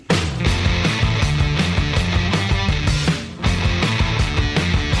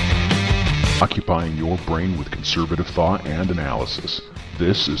occupying your brain with conservative thought and analysis.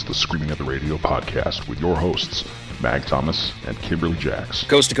 This is the Screaming at the Radio podcast with your hosts, Mag Thomas and Kimberly Jacks.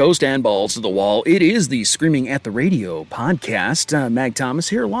 Coast to coast and balls to the wall, it is the Screaming at the Radio podcast. Mag Thomas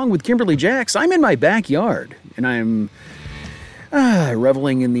here along with Kimberly Jacks. I'm in my backyard, and I'm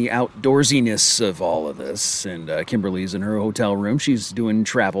reveling in the outdoorsiness of all of this. And Kimberly's in her hotel room. She's doing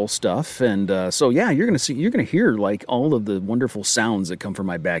travel stuff. And so, yeah, you're going to hear like all of the wonderful sounds that come from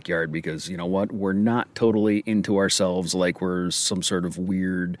my backyard because, you know what, we're not totally into ourselves like we're some sort of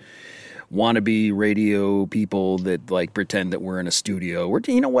weird wannabe radio people that like pretend that we're in a studio. We're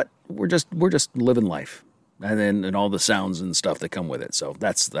just living life. And all the sounds and stuff that come with it. So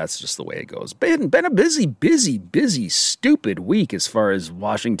that's just the way it goes. Been a busy, stupid week as far as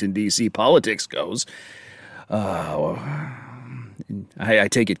Washington, D.C. politics goes. I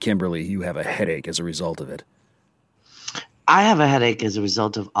take it, Kimberly, you have a headache as a result of it. I have a headache as a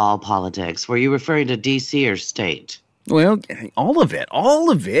result of all politics. Were you referring to D.C. or state? Well, all of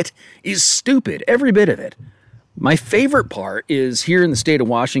it is stupid, every bit of it. My favorite part is here in the state of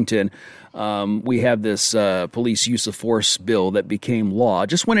Washington, we have this police use of force bill that became law,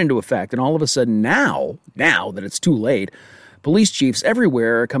 just went into effect, and all of a sudden now that it's too late, police chiefs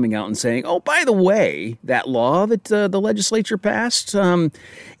everywhere are coming out and saying, oh, by the way, that law that the legislature passed,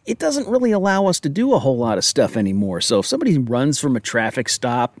 it doesn't really allow us to do a whole lot of stuff anymore. So if somebody runs from a traffic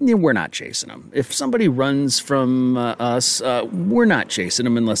stop, we're not chasing them. If somebody runs from us, we're not chasing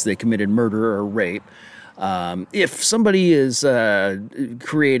them unless they committed murder or rape. If somebody is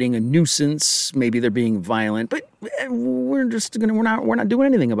creating a nuisance, maybe they're being violent, but we're not doing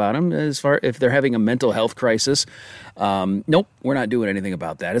anything about them. As far if they're having a mental health crisis, nope, we're not doing anything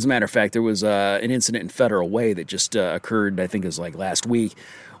about that. As a matter of fact, there was an incident in Federal Way that just occurred. I think it was like last week,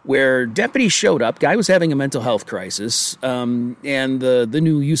 where deputies showed up. Guy was having a mental health crisis, and the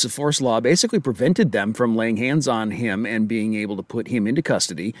new use of force law basically prevented them from laying hands on him and being able to put him into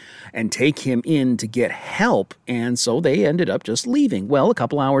custody and take him in to get help, and so they ended up just leaving. Well, a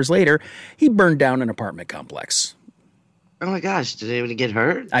couple hours later, he burned down an apartment complex. Oh my gosh, did anybody get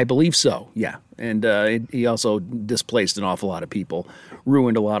hurt? I believe so, yeah. And he also displaced an awful lot of people,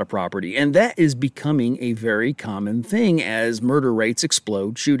 ruined a lot of property. And that is becoming a very common thing as murder rates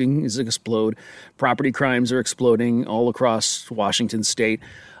explode, shootings explode, property crimes are exploding all across Washington state.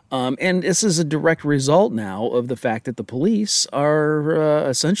 And this is a direct result now of the fact that the police are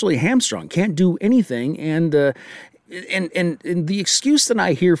essentially hamstrung, can't do anything, and the excuse that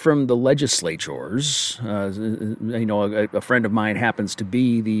I hear from the legislators, a friend of mine happens to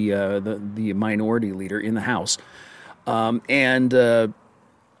be the minority leader in the House, the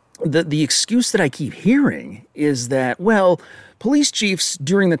excuse that I keep hearing is that, well, police chiefs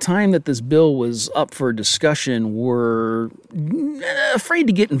during the time that this bill was up for discussion were afraid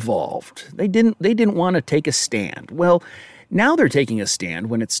to get involved. They didn't want to take a stand. Well, now they're taking a stand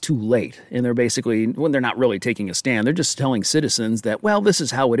when it's too late, and when they're not really taking a stand, they're just telling citizens that, well, this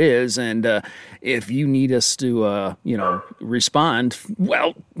is how it is, and if you need us to, respond,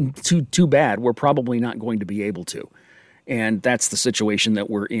 well, too bad. We're probably not going to be able to, and that's the situation that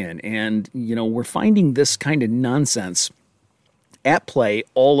we're in, and we're finding this kind of nonsense at play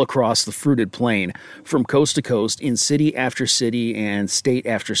all across the fruited plain, from coast to coast, in city after city and state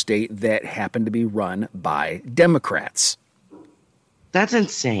after state that happen to be run by Democrats. That's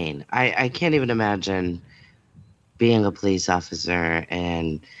insane. I can't even imagine being a police officer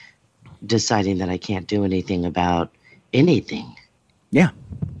and deciding that I can't do anything about anything. Yeah.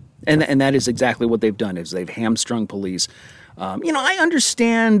 And that is exactly what they've done, is they've hamstrung police. I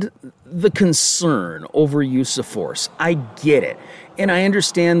understand the concern over use of force. I get it. And I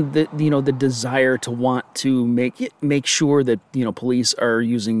understand that, the desire to want to make sure that, police are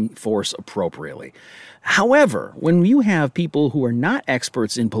using force appropriately. However, when you have people who are not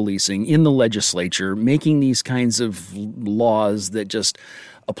experts in policing in the legislature making these kinds of laws that just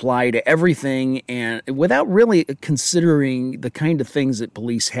apply to everything and without really considering the kind of things that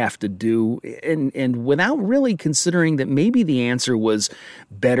police have to do and without really considering that maybe the answer was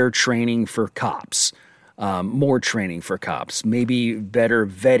better training for cops, more training for cops, maybe better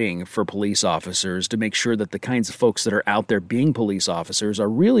vetting for police officers to make sure that the kinds of folks that are out there being police officers are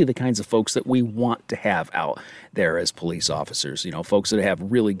really the kinds of folks that we want to have out there as police officers. Folks that have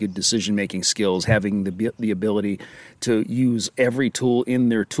really good decision-making skills, having the ability to use every tool in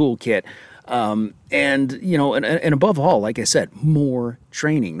their toolkit. And and above all, like I said, more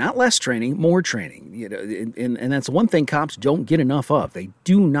training, not less training, more training. And that's one thing cops don't get enough of. They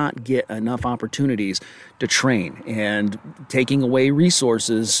do not get enough opportunities to train. And taking away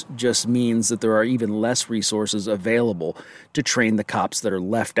resources just means that there are even less resources available to train the cops that are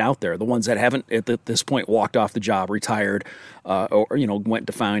left out there, the ones that haven't at this point walked off the job, retired, or went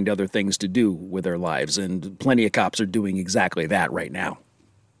to find other things to do with their lives. And plenty of cops are doing exactly that right now.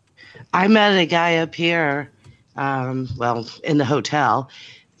 I met a guy up here, in the hotel,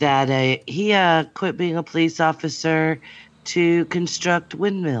 that he quit being a police officer to construct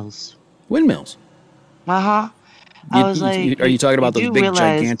windmills. Windmills? Uh-huh. I was like... Are you talking about those big,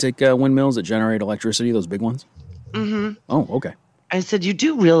 gigantic windmills that generate electricity, those big ones? Mm-hmm. Oh, okay. I said, you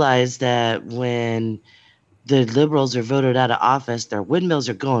do realize that when the liberals are voted out of office, their windmills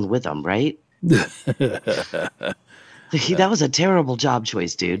are going with them, right? That was a terrible job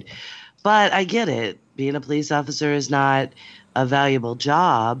choice, dude. But I get it. Being a police officer is not a valuable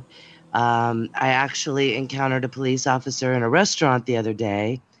job. I actually encountered a police officer in a restaurant the other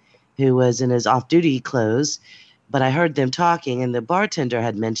day who was in his off-duty clothes, but I heard them talking, and the bartender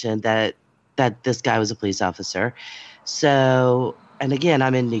had mentioned that this guy was a police officer. So, and again,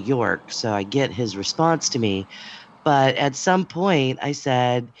 I'm in New York, so I get his response to me. But at some point, I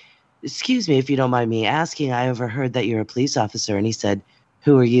said, "Excuse me, if you don't mind me asking, I overheard that you're a police officer." And he said,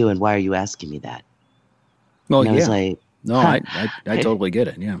 "Who are you and why are you asking me that?" Well, and I was like, no, I totally get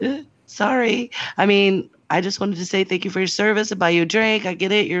it. Yeah. Sorry. I mean, I just wanted to say thank you for your service and buy you a drink. I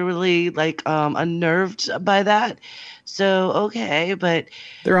get it. You're really unnerved by that. So, okay. But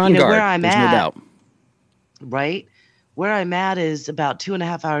they're on guard. Where I'm There's at, no doubt. Right? Where I'm at is about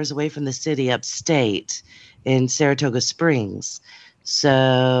 2.5 hours away from the city upstate in Saratoga Springs.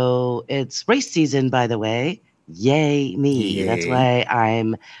 So it's race season, by the way. Yay me. Yay. That's why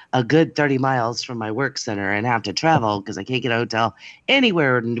I'm a good 30 miles from my work center and have to travel because I can't get a hotel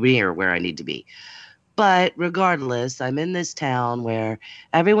anywhere near where I need to be. But regardless, I'm in this town where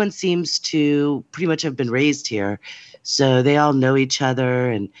everyone seems to pretty much have been raised here. So they all know each other,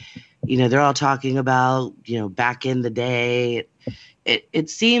 and, they're all talking about, back in the day. It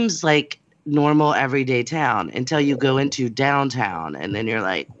seems like normal everyday town until you go into downtown, and then you're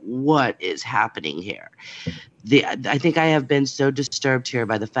like, what is happening here? I think I have been so disturbed here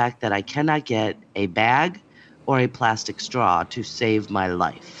by the fact that I cannot get a bag or a plastic straw to save my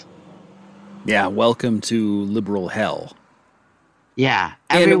life. Yeah, welcome to liberal hell. Yeah,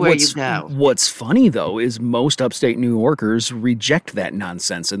 everywhere you go. What's funny, though, is most upstate New Yorkers reject that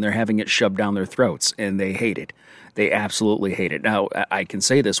nonsense, and they're having it shoved down their throats, and they hate it. They absolutely hate it. Now, I can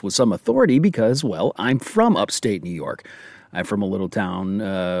say this with some authority because, well, I'm from upstate New York. I'm from a little town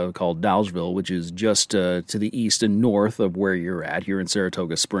called Dowsville, which is just to the east and north of where you're at here in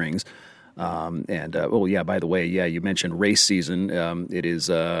Saratoga Springs. By the way, you mentioned race season. It is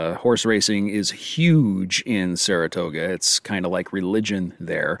horse racing is huge in Saratoga. It's kind of like religion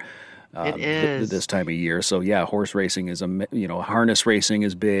there. It is this time of year. So yeah, horse racing is harness racing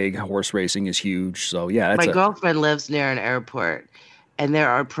is big. Horse racing is huge. So yeah, my girlfriend lives near an airport. And there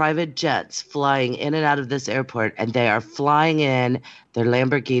are private jets flying in and out of this airport, and they are flying in their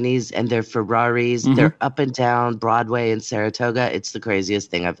Lamborghinis and their Ferraris. Mm-hmm. They're up and down Broadway in Saratoga. It's the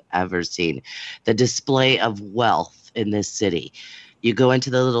craziest thing I've ever seen. The display of wealth in this city. You go into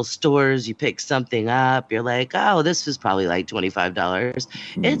the little stores, you pick something up, you're like, oh, this was probably like $25.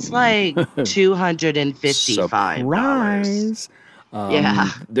 It's like $255. Surprise.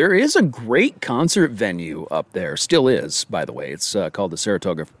 There is a great concert venue up there. Still is, by the way. It's called the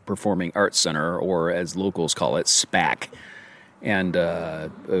Saratoga Performing Arts Center, or as locals call it, SPAC. And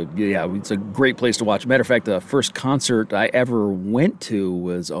it's a great place to watch. Matter of fact, the first concert I ever went to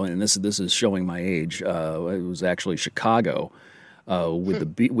was, and this is showing my age. It was actually Chicago with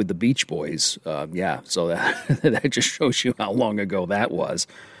the Beach Boys. So that just shows you how long ago that was.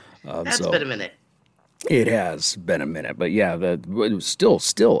 That's been a minute. It has been a minute, but yeah, it was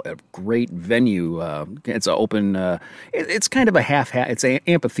still a great venue. It's an open. It's kind of a it's an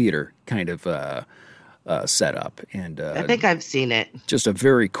amphitheater kind of setup, and I think I've seen it. Just a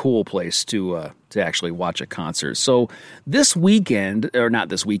very cool place to actually watch a concert. So this weekend, or not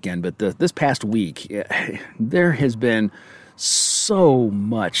this weekend, but this past week, there has been so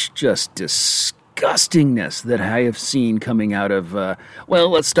much just disgustingness that I have seen coming out of,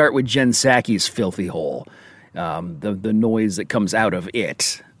 let's start with Jen Psaki's filthy hole. The noise that comes out of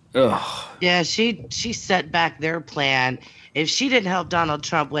it. Ugh. Yeah, she set back their plan. If she didn't help Donald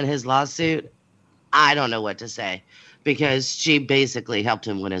Trump win his lawsuit, I don't know what to say, because she basically helped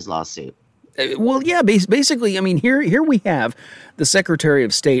him win his lawsuit. Well, yeah, basically, I mean, here we have the Secretary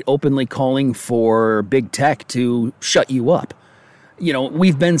of State openly calling for big tech to shut you up. You know,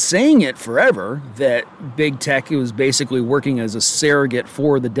 we've been saying it forever that big tech was basically working as a surrogate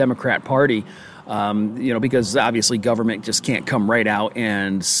for the Democrat Party, because obviously government just can't come right out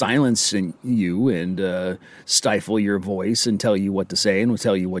and silence you and stifle your voice and tell you what to say and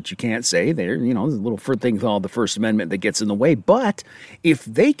tell you what you can't say. There's a little thing called the First Amendment that gets in the way. But if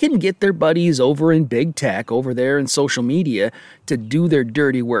they can get their buddies over in big tech, over there in social media, to do their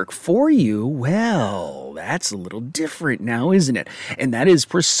dirty work for you, well, that's a little different now, isn't it? And that is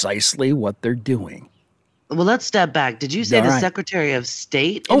precisely what they're doing. Well, let's step back. Did you say the Secretary of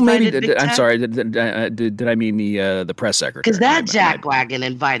State? Oh, maybe. I'm sorry. Did I mean the press secretary? Because that jackwagon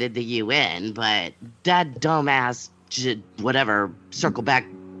invited the UN, but that dumbass, whatever, circle back.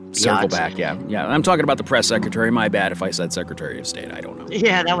 Yeah. I'm talking about the press secretary. My bad if I said Secretary of State. I don't know.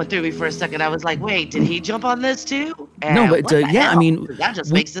 Yeah, that went through me for a second. I was like, wait, did he jump on this too? No, but I mean, that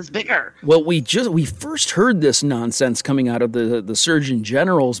just makes this bigger. Well, we first heard this nonsense coming out of the Surgeon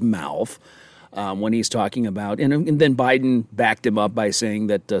General's mouth. When he's talking about, and then Biden backed him up by saying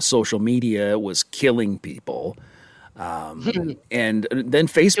that social media was killing people. And then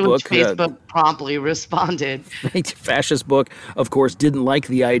Facebook, promptly responded. Fascist book, of course, didn't like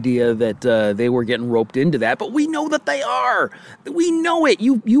the idea that they were getting roped into that, but we know that they are. We know it.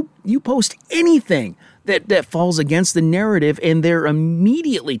 You post anything that falls against the narrative, and they're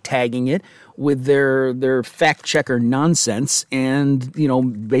immediately tagging it with their fact checker nonsense, and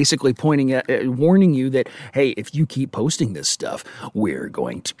basically pointing at warning you that, hey, if you keep posting this stuff, we're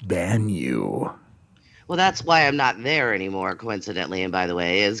going to ban you. Well, that's why I'm not there anymore, coincidentally, and by the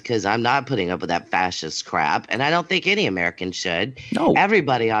way, is because I'm not putting up with that fascist crap, and I don't think any American should. No.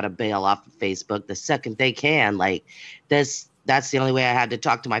 Everybody ought to bail off of Facebook the second they can. Like, that's the only way I have to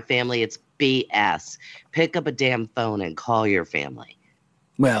talk to my family. It's BS. Pick up a damn phone and call your family.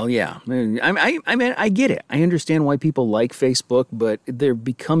 Well, yeah. I mean, I get it. I understand why people like Facebook, but they're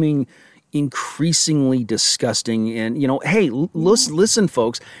becoming increasingly disgusting. And, hey, listen,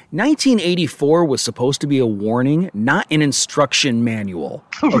 folks, 1984 was supposed to be a warning, not an instruction manual.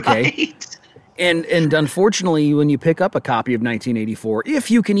 Okay. Right. And unfortunately, when you pick up a copy of 1984,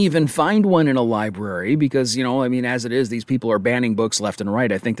 if you can even find one in a library, because, as it is, these people are banning books left and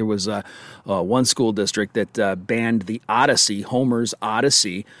right. I think there was one school district that banned the Odyssey, Homer's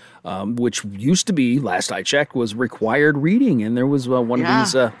Odyssey, which used to be, last I checked, was required reading. And there was one of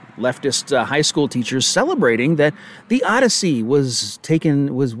these leftist high school teachers celebrating that the Odyssey was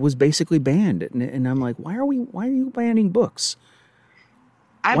basically banned. And I'm like, why are you banning books?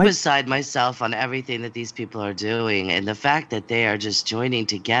 I'm beside myself on everything that these people are doing, and the fact that they are just joining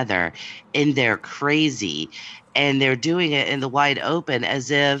together in their crazy, and they're doing it in the wide open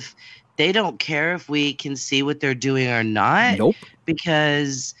as if they don't care if we can see what they're doing or not. Nope.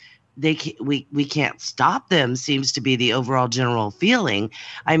 Because we can't stop them, seems to be the overall general feeling.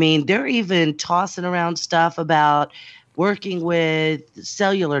 I mean, they're even tossing around stuff about working with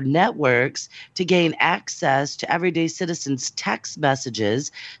cellular networks to gain access to everyday citizens' text messages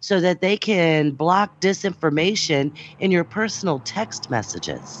so that they can block disinformation in your personal text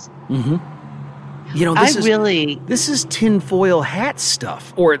messages. Mm-hmm. This is tinfoil hat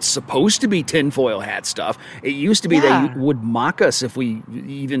stuff, or it's supposed to be tinfoil hat stuff. It used to be that you would mock us if we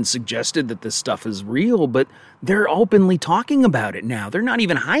even suggested that this stuff is real, but they're openly talking about it now. They're not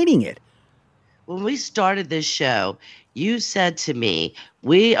even hiding it. When we started this show, you said to me,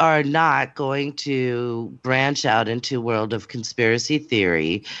 we are not going to branch out into a world of conspiracy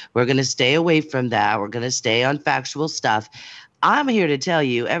theory. We're going to stay away from that. We're going to stay on factual stuff. I'm here to tell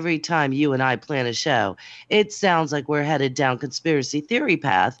you, every time you and I plan a show, it sounds like we're headed down conspiracy theory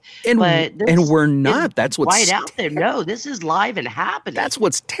path. And we're not. That's what's right out there. No, this is live and happening. That's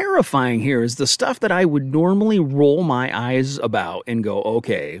what's terrifying here is the stuff that I would normally roll my eyes about and go,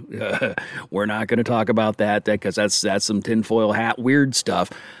 okay, we're not going to talk about that because that's some tinfoil hat weird stuff.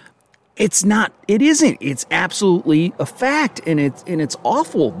 It's not. It isn't. It's absolutely a fact, and it's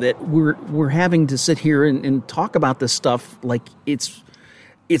awful that we're having to sit here and talk about this stuff like it's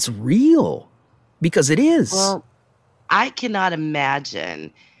real, because it is. Well, I cannot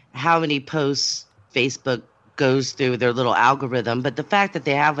imagine how many posts Facebook goes through their little algorithm, but the fact that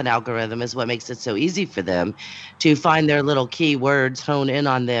they have an algorithm is what makes it so easy for them to find their little keywords, hone in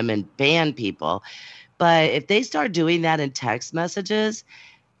on them, and ban people. But if they start doing that in text messages,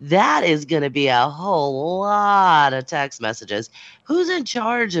 that is going to be a whole lot of text messages. Who's in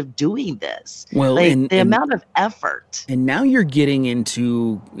charge of doing this? Well, the amount of effort. And now you're getting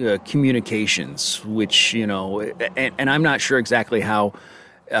into communications, which, and I'm not sure exactly how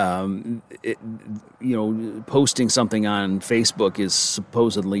posting something on Facebook is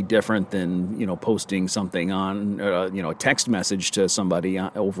supposedly different than, posting something on, a text message to somebody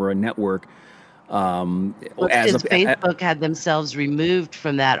over a network. Well, because Facebook had themselves removed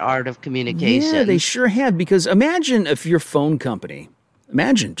from that art of communication. Yeah, they sure had. Because imagine if your phone company,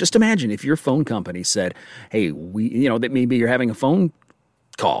 imagine if your phone company said, hey, that maybe you're having a phone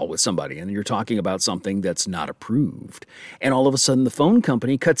call with somebody and you're talking about something that's not approved, and all of a sudden the phone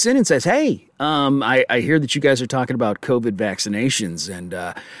company cuts in and says, hey, I hear that you guys are talking about COVID vaccinations, and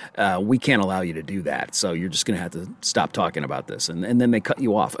we can't allow you to do that, so you're just going to have to stop talking about this, and then they cut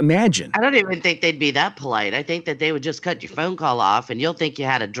you off. Imagine. I don't even think they'd be that polite. I think that they would just cut your phone call off, and you'll think you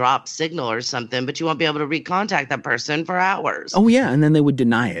had a drop signal or something, but you won't be able to recontact that person for hours. Oh yeah, and then they would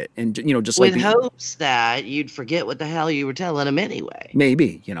deny it, and just with hopes that you'd forget what the hell you were telling them anyway.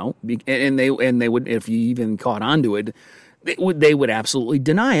 Maybe, and they would, if you even caught onto it, they would absolutely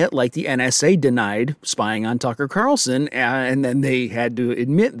deny it, like the NSA denied spying on Tucker Carlson, and then they had to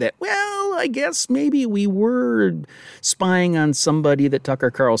admit that, well, I guess maybe we were spying on somebody that Tucker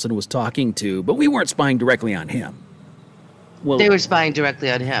Carlson was talking to, but we weren't spying directly on him. Well, they were spying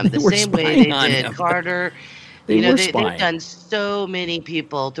directly on him, the same way they did Carter. They've done so many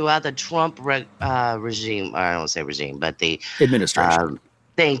people throughout the Trump regime. I don't want to say regime, but the administration.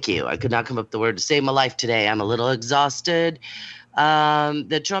 Thank you. I could not come up with the word to save my life today. I'm a little exhausted.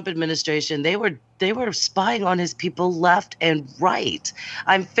 The Trump administration, they were spying on his people left and right.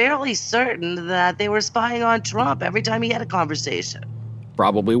 I'm fairly certain that they were spying on Trump every time he had a conversation.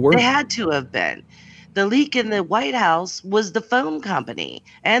 Probably were. They had to have been. The leak in the White House was the phone company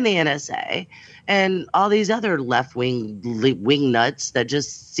and the NSA and all these other left-wing wing nuts that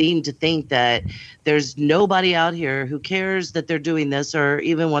just seem to think that there's nobody out here who cares that they're doing this or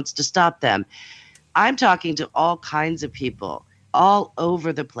even wants to stop them. I'm talking to all kinds of people all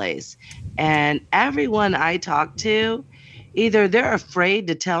over the place, and everyone I talk to, either they're afraid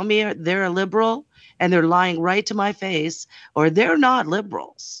to tell me they're a liberal and they're lying right to my face, or they're not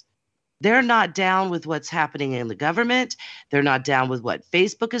liberals. They're not down with what's happening in the government. They're not down with what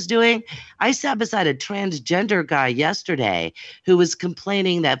Facebook is doing. I sat beside a transgender guy yesterday who was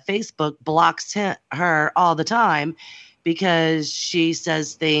complaining that Facebook blocks her all the time because she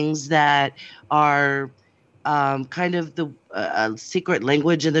says things that are kind of the secret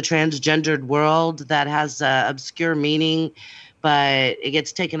language in the transgendered world that has obscure meaning, but it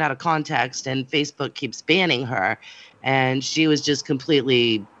gets taken out of context and Facebook keeps banning her. And she was just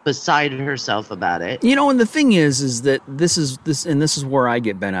completely beside herself about it. And the thing is that this is where I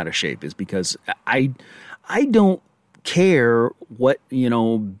get bent out of shape, is because I don't care what,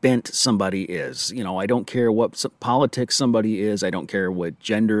 bent somebody is. I don't care what politics somebody is. I don't care what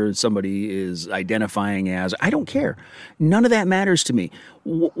gender somebody is identifying as. I don't care. None of that matters to me.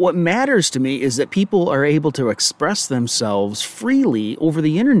 What matters to me is that people are able to express themselves freely over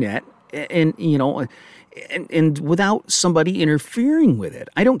the internet and without somebody interfering with it.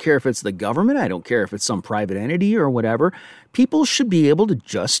 I don't care if it's the government. I don't care if it's some private entity or whatever. People should be able to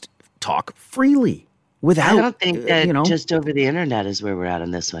just talk freely without. I don't think that just over the internet is where we're at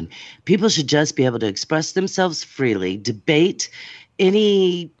on this one. People should just be able to express themselves freely, debate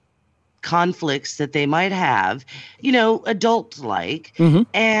any conflicts that they might have, adult-like,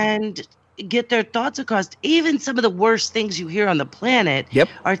 and get their thoughts across. Even some of the worst things you hear on the planet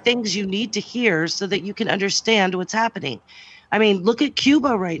are things you need to hear so that you can understand what's happening. I mean, look at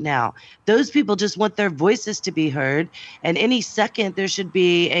Cuba right now. Those people just want their voices to be heard. And any second, there should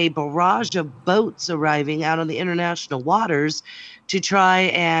be a barrage of boats arriving out on the international waters to try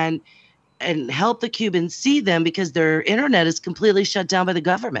and help the Cubans see them, because their internet is completely shut down by the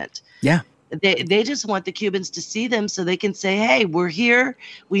government. Yeah. They just want the Cubans to see them so they can say, hey, we're here.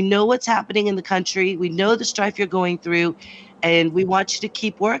 We know what's happening in the country. We know the strife you're going through, and we want you to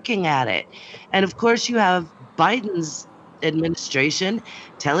keep working at it. And of course, you have Biden's administration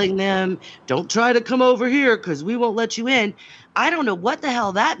telling them, don't try to come over here because we won't let you in. I don't know what the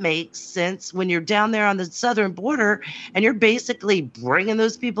hell that makes sense when you're down there on the southern border and you're basically bringing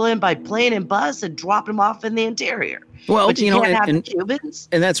those people in by plane and bus and dropping them off in the interior. Well, but you can't have the Cubans.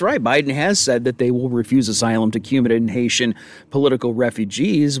 And that's right. Biden has said that they will refuse asylum to Cuban and Haitian political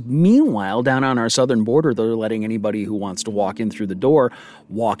refugees. Meanwhile, down on our southern border, they're letting anybody who wants to walk in through the door,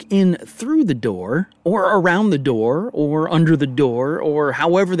 or around the door, or under the door, or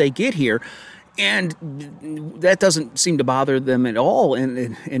however they get here. And that doesn't seem to bother them at all,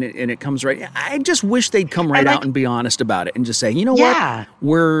 and it comes right. I just wish they'd come right out and be honest about it, and just say, you know what,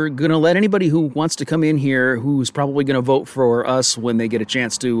 we're going to let anybody who wants to come in here, who's probably going to vote for us when they get a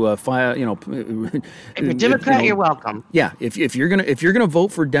chance to file. If you're Democrat, you're welcome. Yeah, if you're gonna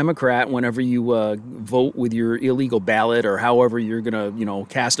vote for Democrat whenever you vote with your illegal ballot or however you're gonna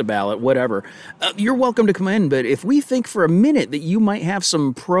cast a ballot, whatever, you're welcome to come in. But if we think for a minute that you might have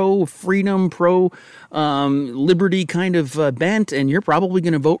some pro-freedom, pro-liberty kind of bent, and you're probably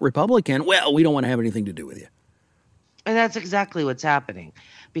going to vote Republican, well, we don't want to have anything to do with you. And that's exactly what's happening,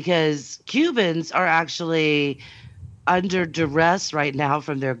 because Cubans are actually under duress right now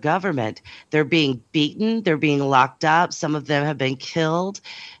from their government. They're being beaten. They're being locked up. Some of them have been killed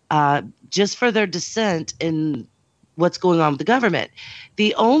just for their dissent in what's going on with the government.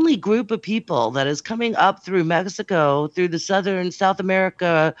 The only group of people that is coming up through Mexico, through the South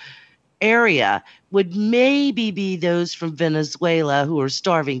America area, would maybe be those from Venezuela who are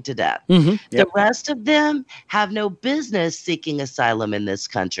starving to death. Mm-hmm. Yep. The rest of them have no business seeking asylum in this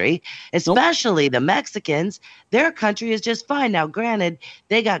country, especially the Mexicans. Their country is just fine. Now, granted,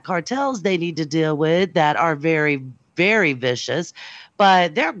 they got cartels they need to deal with that are very, very vicious,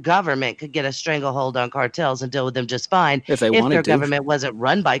 but their government could get a stranglehold on cartels and deal with them just fine if their government wasn't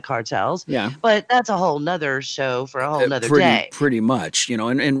run by cartels. Yeah. But that's a whole nother show for a whole nother day. Pretty much,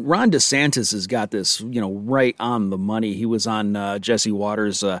 and Ron DeSantis has got this, right on the money. He was on Jesse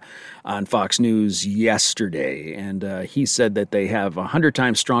Waters on Fox News yesterday, and he said that they have 100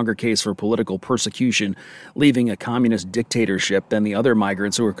 times stronger case for political persecution, leaving a communist dictatorship than the other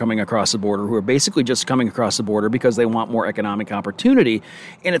migrants who are coming across the border, who are basically just coming across the border because they want more economic opportunity.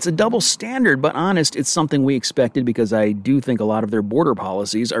 And it's a double standard, but honest, it's something we expected, because I do think a lot of their border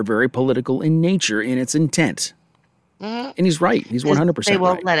policies are very political in nature in its intent. Mm-hmm. And he's right. He's 100% right. They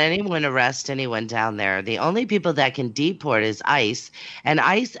won't let anyone arrest anyone down there. The only people that can deport is ICE, and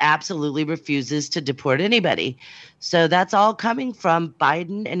ICE absolutely refuses to deport anybody. So that's all coming from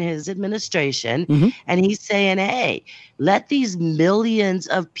Biden and his administration. Mm-hmm. And he's saying, hey, let these millions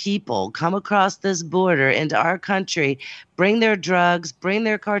of people come across this border into our country, bring their drugs, bring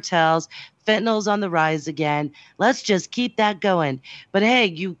their cartels. Fentanyl's on the rise again. Let's just keep that going. But hey,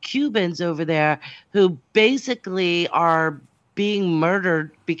 you Cubans over there who basically are being murdered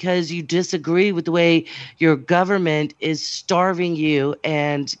because you disagree with the way your government is starving you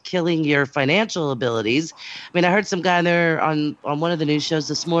and killing your financial abilities. I mean, I heard some guy there on one of the news shows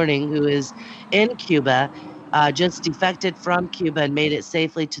this morning who is in Cuba, just defected from Cuba and made it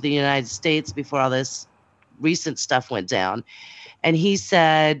safely to the United States before all this recent stuff went down. And he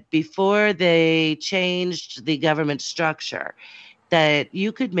said before they changed the government structure that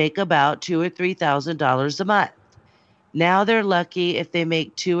you could make about $2,000 or $3,000 a month. Now they're lucky if they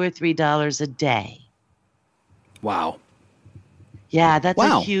make $2 or $3 a day. Wow. Yeah, that's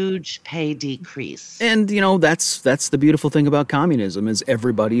a huge pay decrease. And that's the beautiful thing about communism, is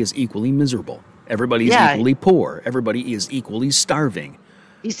everybody is equally miserable. Everybody is equally poor. Everybody is equally starving.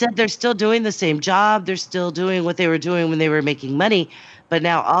 He said they're still doing the same job. They're still doing what they were doing when they were making money. But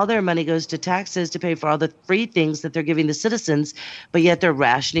now all their money goes to taxes to pay for all the free things that they're giving the citizens. But yet they're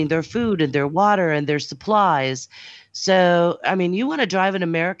rationing their food and their water and their supplies. So, I mean, you want to drive an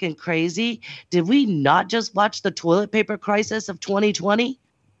American crazy? Did we not just watch the toilet paper crisis of 2020?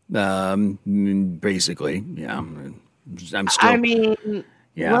 Basically, yeah. I'm still. I mean,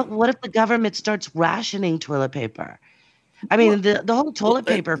 what if the government starts rationing toilet paper? I mean, the whole toilet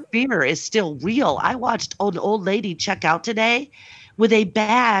paper fear is still real. I watched an old lady check out today with a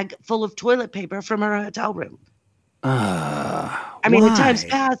bag full of toilet paper from her hotel room. I mean, in times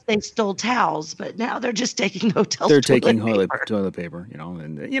past, they stole towels, but now they're just taking hotel toilet paper. They're taking toilet paper,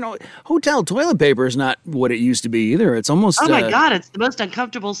 and hotel toilet paper is not what it used to be either. It's almost oh my God, it's the most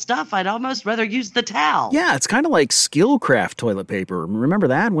uncomfortable stuff. I'd almost rather use the towel. Yeah, it's kind of like Skillcraft toilet paper. Remember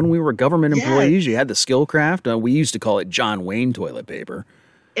that when we were government employees? You had the Skillcraft. We used to call it John Wayne toilet paper.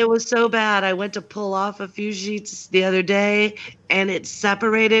 It was so bad. I went to pull off a few sheets the other day, and it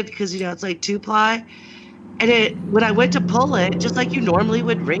separated because it's like 2-ply. And when I went to pull it, just like you normally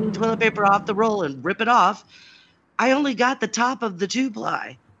would wring toilet paper off the roll and rip it off, I only got the top of the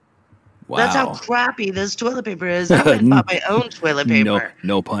 2-ply. Wow. That's how crappy this toilet paper is. I went and bought my own toilet paper.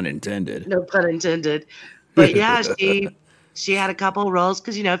 No pun intended. No pun intended. But yeah, she had a couple of rolls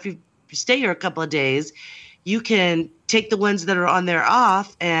because, if you stay here a couple of days, you can take the ones that are on there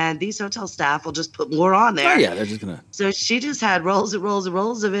off, and these hotel staff will just put more on there. Oh, yeah, they're just going to. So she just had rolls and rolls and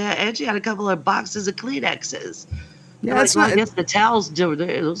rolls of it, and she had a couple of boxes of Kleenexes. Yeah, Like, it's well, not. I guess the towels,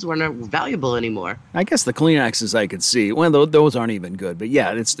 those weren't valuable anymore. I guess the Kleenexes I could see. Well, those aren't even good. But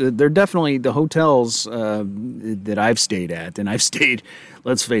yeah, they're definitely the hotels that I've stayed at, and I've stayed.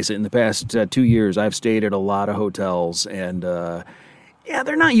 Let's face it, in the past 2 years, I've stayed at a lot of hotels, and yeah,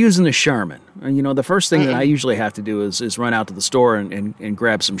 they're not using the Charmin. The first thing that I usually have to do is run out to the store and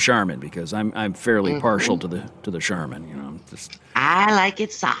grab some Charmin because I'm fairly partial to the Charmin. I like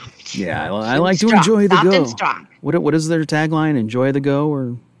it soft. Yeah, I like to Strong. enjoy the Soft go. and strong. What is their tagline? Enjoy the go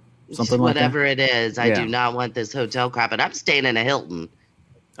or something like that? Whatever it is, I Yeah. do not want this hotel crap. And I'm staying in a Hilton.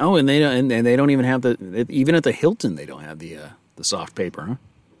 Oh, and they don't even have even at the Hilton they don't have the soft paper, huh?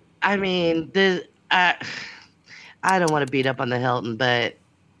 I mean, I don't want to beat up on the Hilton, but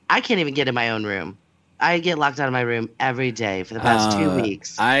I can't even get in my own room. I get locked out of my room every day for the past 2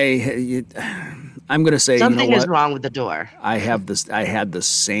 weeks. I'm going to say Something is wrong with the door. I had the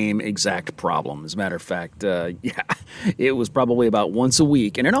same exact problem. As a matter of fact, it was probably about once a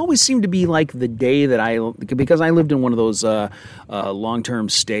week, and it always seemed to be like the day that because I lived in one of those long-term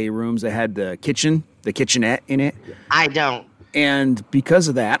stay rooms that had the kitchenette in it. I don't. And because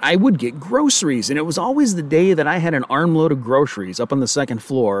of that, I would get groceries. And it was always the day that I had an armload of groceries up on the second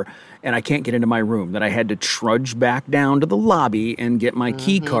floor and I can't get into my room, that I had to trudge back down to the lobby and get my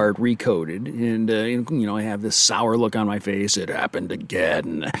key card recoded. And, I have this sour look on my face. It happened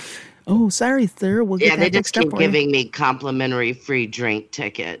again. Oh, sorry, sir. We'll get that they just fixed up keep for you. giving me complimentary free drink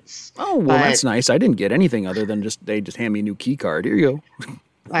tickets. Oh, well, that's nice. I didn't get anything other than they just hand me a new key card. Here you go.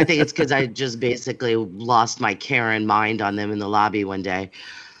 I think it's because I just basically lost my Karen mind on them in the lobby one day.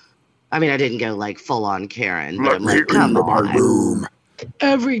 I mean, I didn't go like full on Karen, but I'm like, come on. Room.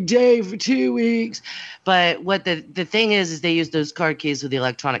 Every day for 2 weeks. But what the thing is they use those card keys with the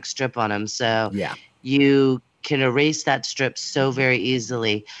electronic strip on them. So yeah, you can erase that strip so very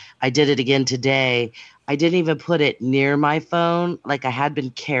easily. I did it again today. I didn't even put it near my phone. Like I had been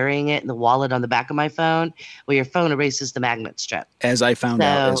carrying it in the wallet on the back of my phone. Well, your phone erases the magnet strip. As I found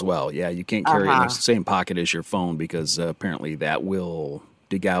out as well. Yeah, you can't carry it in the same pocket as your phone because apparently that will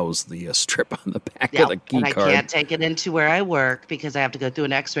degauss the strip on the back of the key card. I can't take it into where I work because I have to go through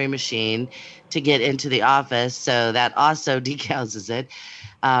an x-ray machine to get into the office. So that also degausses it.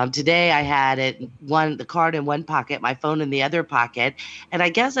 Today I had the card in one pocket, my phone in the other pocket. And I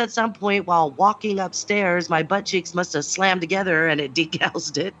guess at some point while walking upstairs, my butt cheeks must have slammed together and it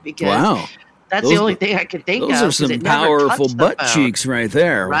degaussed it because that's the only thing I could think of. Those are some powerful butt cheeks right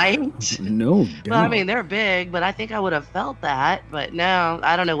there. Right? No doubt. Well, I mean, they're big, but I think I would have felt that. But no,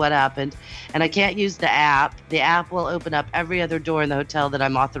 I don't know what happened. And I can't use the app. The app will open up every other door in the hotel that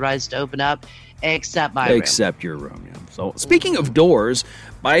I'm authorized to open up except my room. Except your room, yeah. So speaking of doors,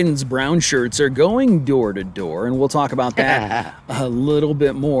 Biden's brown shirts are going door to door, and we'll talk about that a little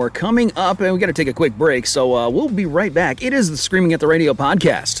bit more coming up. And we got to take a quick break, so we'll be right back. It is the Screaming at the Radio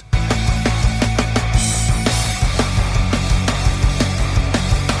podcast.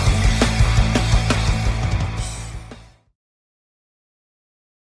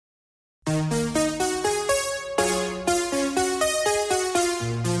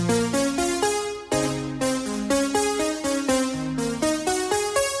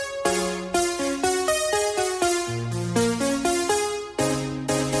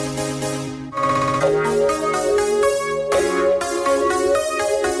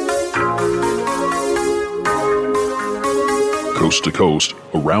 Coast to coast,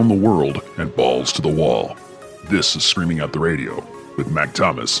 around the world, and balls to the wall. This is Screaming at the Radio with Mac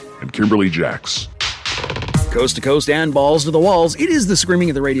Thomas and Kimberly Jacks. Coast to coast and balls to the walls. It is the Screaming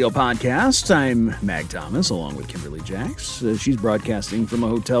at the Radio podcast. I'm Mag Thomas along with Kimberly Jacks. She's broadcasting from a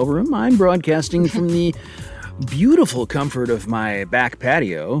hotel room. I'm broadcasting from the beautiful comfort of my back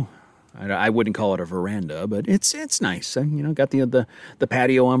patio. I wouldn't call it a veranda, but it's nice. Got the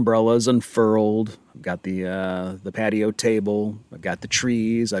patio umbrellas unfurled. I've got the patio table. I've got the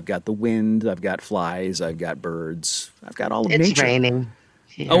trees. I've got the wind. I've got flies. I've got birds. I've got all of nature. It's raining.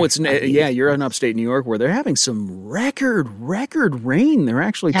 Here. Oh, you're in upstate New York where they're having some record rain. They're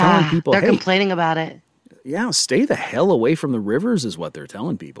actually telling people, they're complaining about it. Yeah, stay the hell away from the rivers is what they're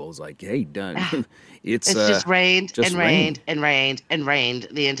telling people. It's like, hey, done. It's just rained and rained and rained and rained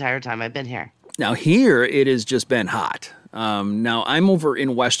the entire time I've been here. Now here it has just been hot. Now I'm over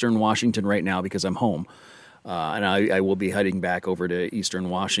in Western Washington right now because I'm home, and I will be heading back over to Eastern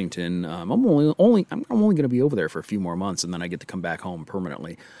Washington. I'm only going to be over there for a few more months, and then I get to come back home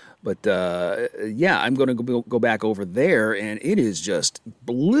permanently. But I'm going to go back over there, and it is just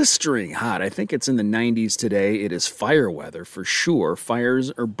blistering hot. I think it's in the 90s today. It is fire weather for sure.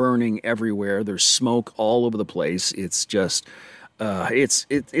 Fires are burning everywhere. There's smoke all over the place. It's just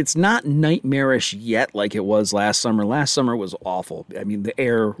It's not nightmarish yet like it was last summer. Last summer was awful. I mean, the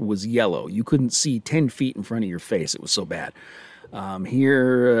air was yellow. You couldn't see 10 feet in front of your face. It was so bad.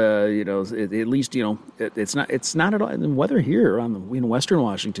 Here, at least it's not at all. The weather here in Western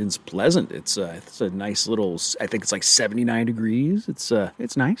Washington's pleasant. It's a nice little. I think it's like 79 degrees. It's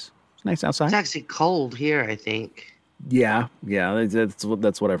nice. It's nice outside. It's actually cold here, I think. Yeah, that's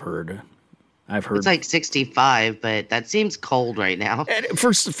what I've heard. It's like 65, but that seems cold right now. And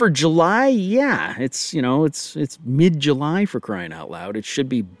for July, yeah, it's mid-July for crying out loud. It should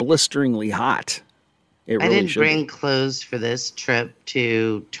be blisteringly hot. I didn't bring clothes for this trip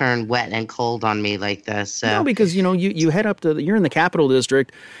to turn wet and cold on me like this. So. No, because you head up you're in the Capital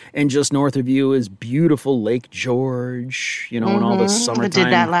District, and just north of you is beautiful Lake George. And all the summertime. I did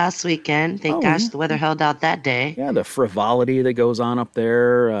that last weekend. Thank gosh the weather held out that day. Yeah, the frivolity that goes on up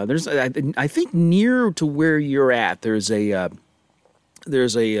there. There's I think near to where you're at. There's a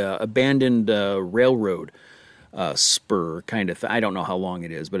abandoned railroad. Spur kind of thing. I don't know how long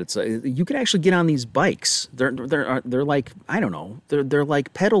it is, but it's you can actually get on these bikes. They're like, I don't know, they're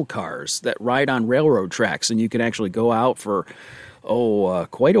like pedal cars that ride on railroad tracks, and you can actually go out for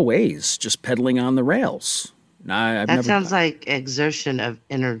quite a ways just pedaling on the rails. That sounds like exertion of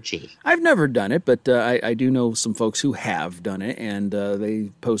energy. I've never done it, but I do know some folks who have done it, and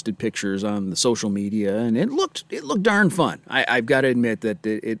they posted pictures on the social media, and it looked darn fun. I've got to admit that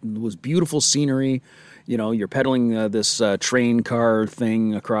it was beautiful scenery. You're pedaling this train car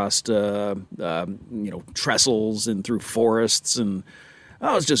thing across, trestles and through forests, and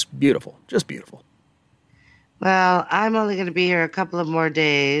it's just beautiful, Well, I'm only going to be here a couple of more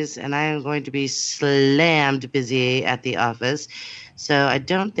days, and I am going to be slammed busy at the office, so I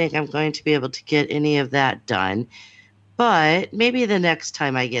don't think I'm going to be able to get any of that done. But maybe the next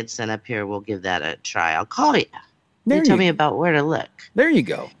time I get sent up here, we'll give that a try. I'll call you. You tell me about where to look. There you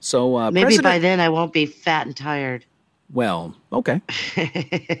go. So maybe by then I won't be fat and tired. Well, okay.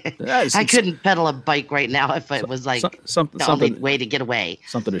 I couldn't pedal a bike right now if it was like the only way to get away.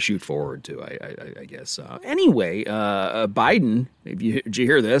 Something to shoot forward to, I guess. Anyway, Biden, did you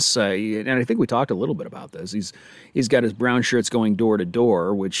hear this? And I think we talked a little bit about this. He's got his brown shirts going door to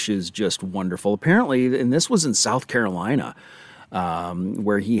door, which is just wonderful. Apparently, and this was in South Carolina,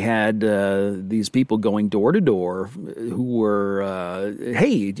 where he had these people going door to door who were,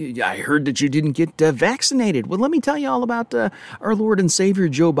 hey, I heard that you didn't get vaccinated. Well, let me tell you all about our Lord and Savior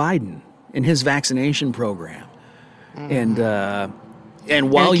Joe Biden and his vaccination program. And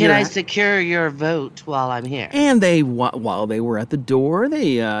while can I secure your vote while I'm here? And while they were at the door,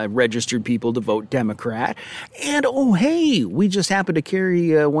 they registered people to vote Democrat. And hey, we just happened to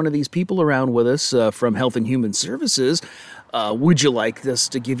carry one of these people around with us from Health and Human Services. Would you like us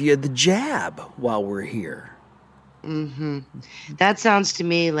to give you the jab while we're here? Mm-hmm. That sounds to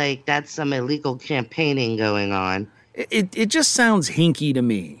me like that's some illegal campaigning going on. It just sounds hinky to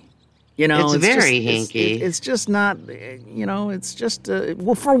me. It's very hinky. It's just not, it's just,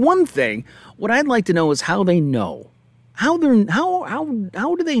 well, for one thing, what I'd like to know is how they know. How do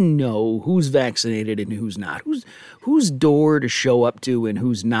they know who's vaccinated and who's not? Whose door to show up to and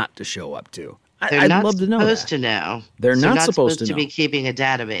who's not to show up to? I'd love to know that. They're not supposed to know. They're not supposed to know. Be keeping a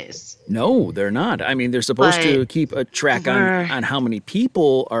database. No, they're not. I mean, they're supposed to keep a track on how many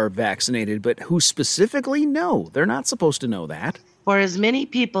people are vaccinated, but who specifically? No, they're not supposed to know that. For as many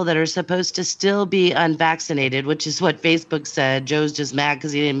people that are supposed to still be unvaccinated, which is what Facebook said, Joe's just mad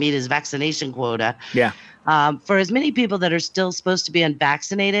because he didn't meet his vaccination quota. Yeah. For as many people that are still supposed to be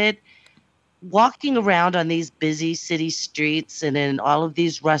unvaccinated, walking around on these busy city streets and in all of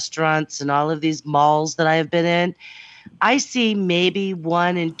these restaurants and all of these malls that I have been in, I see maybe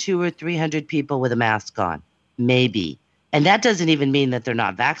 100 or 200 or 300 people with a mask on. Maybe. And that doesn't even mean that they're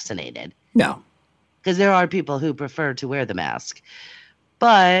not vaccinated. No. Because there are people who prefer to wear the mask.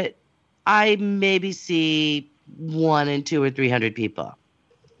 But I maybe see 100 or 200 or 300 people.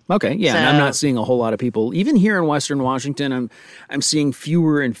 Okay, yeah, and I'm not seeing a whole lot of people. Even here in Western Washington, I'm seeing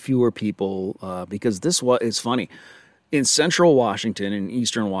fewer and fewer people because this is funny. In Central Washington and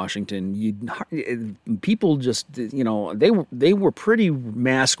Eastern Washington, people just, they were pretty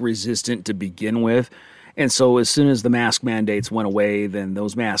mask resistant to begin with. And so as soon as the mask mandates went away, then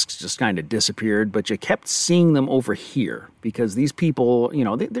those masks just kind of disappeared. But you kept seeing them over here because these people,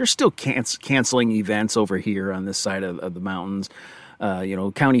 they're still canceling events over here on this side of the mountains.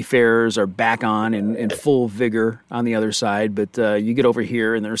 County fairs are back on in full vigor on the other side, but you get over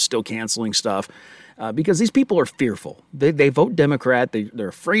here and they're still canceling stuff because these people are fearful. They vote Democrat. They're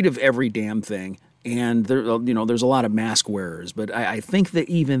afraid of every damn thing. And there's a lot of mask wearers, but I think that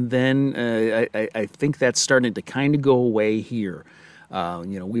even then, I think that's starting to kind of go away here.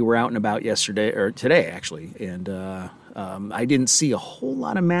 We were out and about yesterday or today actually, and I didn't see a whole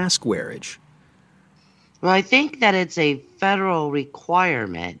lot of mask wearage. Well, I think that it's a federal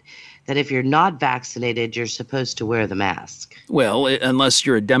requirement that if you're not vaccinated, you're supposed to wear the mask. Well, unless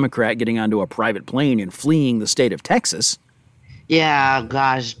you're a Democrat getting onto a private plane and fleeing the state of Texas. Yeah,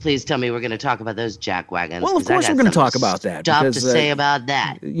 gosh, please tell me we're going to talk about those jackwagons. Well, of course we're going to talk about that. Stuff to say about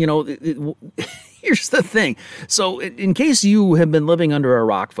that. Here's the thing. So in case you have been living under a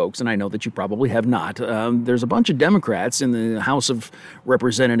rock, folks, and I know that you probably have not, there's a bunch of Democrats in the House of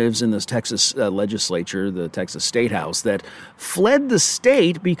Representatives in this Texas legislature, the Texas State House, that fled the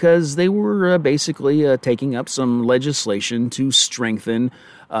state because they were basically taking up some legislation to strengthen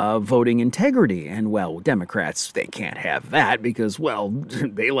voting integrity. And, well, Democrats, they can't have that because, well,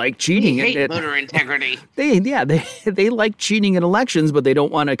 they like cheating. They hate voter integrity. They like cheating in elections, but they don't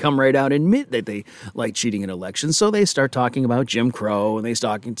want to come right out and admit that they like cheating in elections. So they start talking about Jim Crow, and they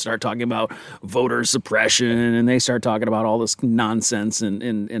start talking about voter suppression, and they start talking about all this nonsense.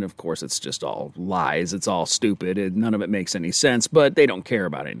 And of course, it's just all lies. It's all stupid, and none of it makes any sense, but they don't care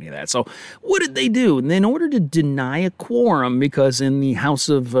about any of that. So what did they do? And in order to deny a quorum, because in the House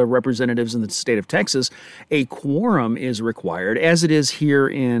of Representatives in the state of Texas, a quorum is required, as it is here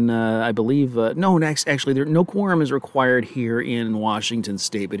in, I believe, no quorum is required here in Washington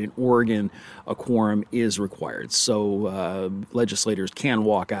state, but in Oregon, a quorum is required. So legislators can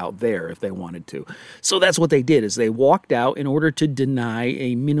walk out there if they wanted to. So that's what they did, is they walked out in order to deny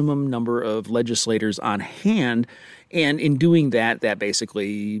a minimum number of legislators on hand. And in doing that, that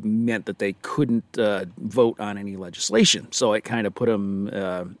basically meant that they couldn't vote on any legislation. So it kind of put them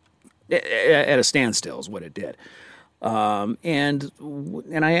at a standstill is what it did. And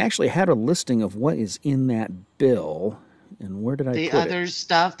I actually had a listing of what is in that bill. And where did I put it? The other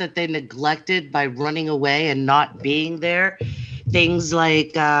stuff that they neglected by running away and not being there. Things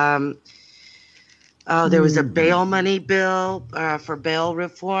like, there was a bail money bill for bail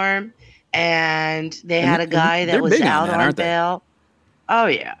reform. And they had a guy that was out on bail. Oh,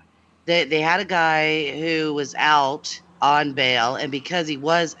 yeah. They had a guy who was out on bail. And because he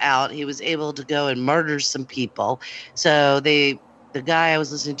was out, he was able to go and murder some people. So the guy I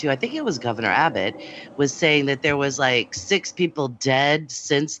was listening to, I think it was Governor Abbott, was saying that there was like 6 people dead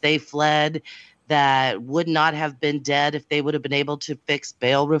since they fled that would not have been dead if they would have been able to fix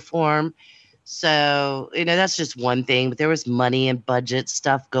bail reform. So, that's just one thing, but there was money and budget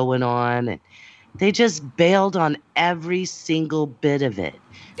stuff going on, and they just bailed on every single bit of it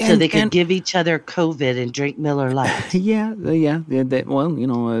so they could give each other COVID and drink Miller Lite. Yeah.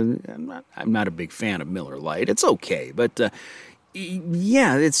 I'm not a big fan of Miller Lite. It's okay, but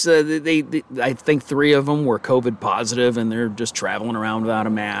it's I think 3 of them were COVID positive, and they're just traveling around without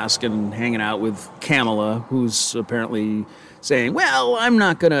a mask and hanging out with Kamala, who's apparently saying, "Well, I'm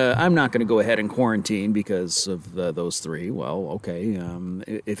not gonna go ahead and quarantine because of those 3." Well, okay.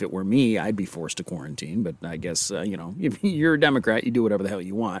 If it were me, I'd be forced to quarantine. But I guess if you're a Democrat, you do whatever the hell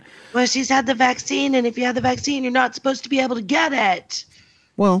you want. Well, she's had the vaccine, and if you have the vaccine, you're not supposed to be able to get it.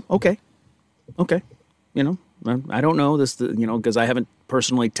 Well, okay. I don't know this, because I haven't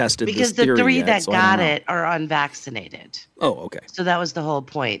personally tested because this theory the 3 yet, that so got it are unvaccinated. Oh, okay. So that was the whole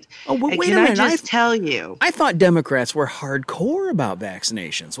point. Oh, but wait a minute. Can I just tell you? I thought Democrats were hardcore about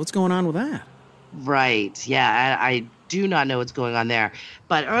vaccinations. What's going on with that? Right. Yeah, I do not know what's going on there.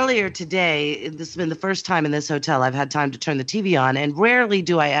 But earlier today, this has been the first time in this hotel I've had time to turn the TV on, and rarely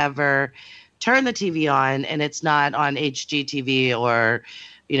do I ever turn the TV on and it's not on HGTV or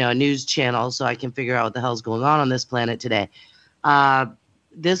a news channel so I can figure out what the hell's going on this planet today.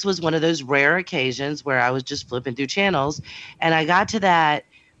 This was one of those rare occasions where I was just flipping through channels, and I got to that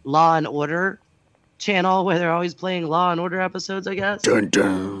Law and Order channel where they're always playing Law and Order episodes, I guess. Dun,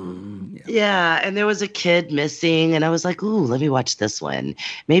 dun. Yeah, and there was a kid missing, and I was like, ooh, let me watch this one.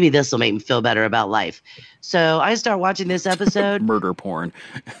 Maybe this will make me feel better about life. So I start watching this episode. Murder porn.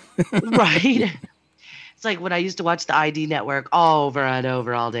 Right. It's like when I used to watch the ID Network over and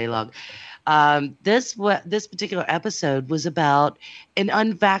over all day long. This particular episode was about an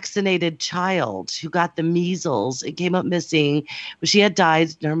unvaccinated child who got the measles and came up missing. She had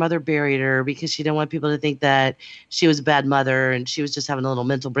died, and her mother buried her because she didn't want people to think that she was a bad mother and she was just having a little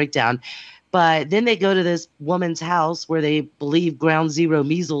mental breakdown. But then they go to this woman's house where they believe Ground Zero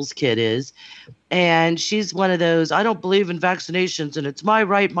measles kid is. And she's one of those, I don't believe in vaccinations and it's my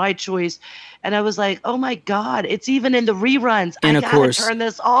right, my choice. And I was like, oh my God, it's even in the reruns. And I gotta turn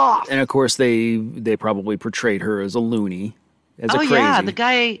this off. And of course they probably portrayed her as a loony, as a crazy. Yeah, the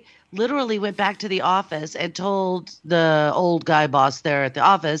guy literally went back to the office and told the old guy boss there at the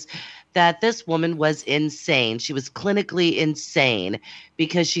office that this woman was insane. She was clinically insane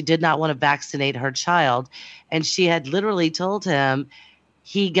because she did not want to vaccinate her child. And she had literally told him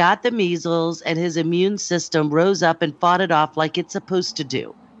he got the measles and his immune system rose up and fought it off like it's supposed to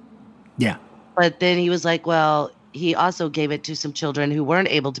do. Yeah. But then he was like, well, he also gave it to some children who weren't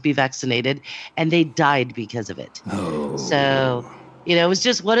able to be vaccinated and they died because of it. Oh. So, it was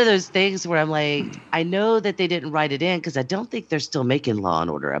just one of those things where I'm like, I know that they didn't write it in because I don't think they're still making Law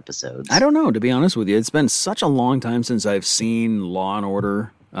and Order episodes. I don't know, to be honest with you. It's been such a long time since I've seen Law and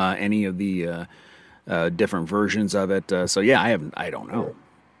Order, any of the different versions of it. So yeah, I don't know.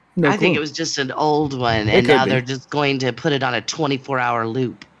 No I think clue. it was just an old one, and now they're just going to put it on a 24-hour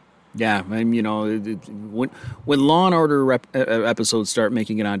loop. Yeah, when Law and Order episodes start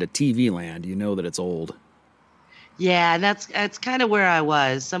making it onto TV land, you know that it's old. Yeah, and that's kind of where I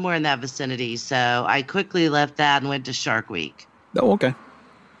was, somewhere in that vicinity. So I quickly left that and went to Shark Week. Oh, okay.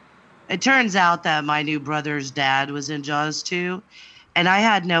 It turns out that my new brother's dad was in Jaws too, and I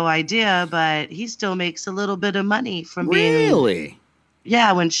had no idea, but he still makes a little bit of money from being... Really?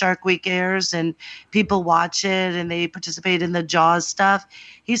 Yeah, when Shark Week airs and people watch it and they participate in the Jaws stuff,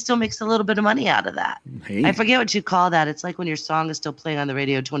 he still makes a little bit of money out of that. Hey. I forget what you call that. It's like when your song is still playing on the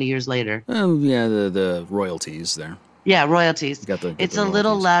radio 20 years later. Yeah, the royalties there. Yeah, royalties. It's a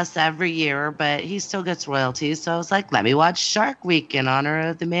little less every year, but he still gets royalties. So I was like, let me watch Shark Week in honor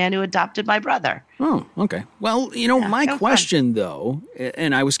of the man who adopted my brother. Oh, okay. Well, my question, though,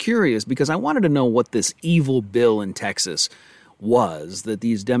 and I was curious because I wanted to know what this evil bill in Texas was that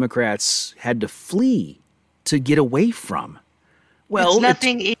these Democrats had to flee to get away from. Well, it's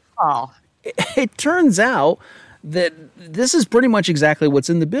nothing evil. It turns out that this is pretty much exactly what's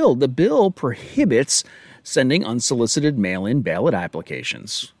in the bill. The bill prohibits sending unsolicited mail-in ballot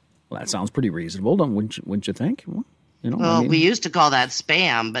applications. Well, that sounds pretty reasonable, wouldn't you think? Well, we used to call that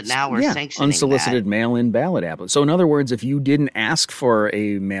spam, but now we're sanctioning unsolicited that. Mail-in ballot application. So in other words, if you didn't ask for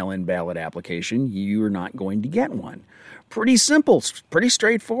a mail-in ballot application, you're not going to get one. Pretty simple, pretty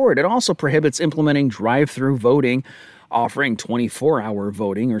straightforward. It also prohibits implementing drive-through voting, offering 24-hour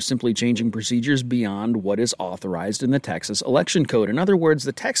voting, or simply changing procedures beyond what is authorized in the Texas Election Code. In other words,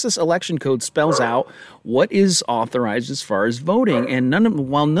 the Texas Election Code spells out what is authorized as far as voting. And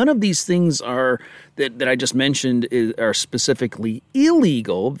while none of these things are that I just mentioned are specifically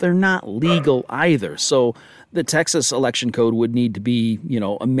illegal, they're not legal either. So the Texas Election Code would need to be,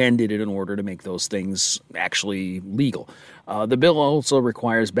 amended in order to make those things actually legal. The bill also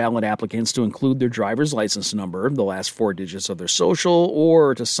requires ballot applicants to include their driver's license number, the last 4 digits of their social,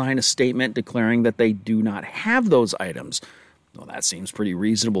 or to sign a statement declaring that they do not have those items. Well, that seems pretty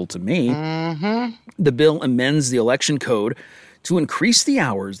reasonable to me. Mm-hmm. The bill amends the election code to increase the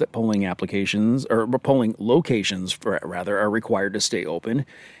hours that polling locations are required to stay open.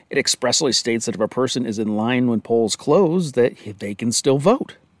 It expressly states that if a person is in line when polls close, that they can still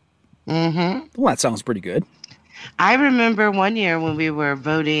vote. Mm-hmm. Well, that sounds pretty good. I remember one year when we were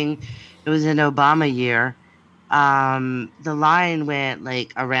voting, it was an Obama year, the line went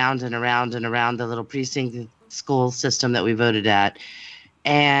like around and around and around the little precinct school system that we voted at.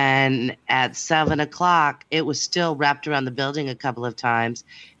 And at 7:00, it was still wrapped around the building a couple of times.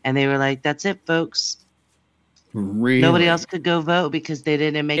 And they were like, that's it, folks. Really? Nobody else could go vote because they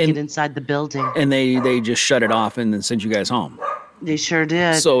didn't make it inside the building. And they just shut it off and then sent you guys home. They sure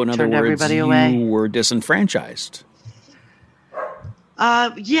did. So, in other Turned words, everybody you away. were disenfranchised.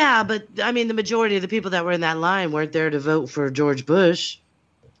 Yeah, but I mean, the majority of the people that were in that line weren't there to vote for George Bush.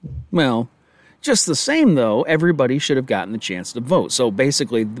 Well, just the same, though, everybody should have gotten the chance to vote. So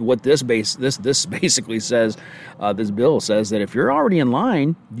basically, what this basically says, this bill says that if you're already in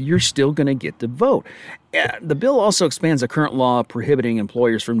line, you're still going to get to vote. The bill also expands a current law prohibiting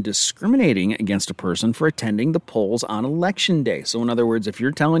employers from discriminating against a person for attending the polls on Election Day. So in other words, if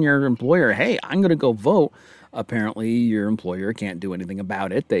you're telling your employer, hey, I'm going to go vote, apparently your employer can't do anything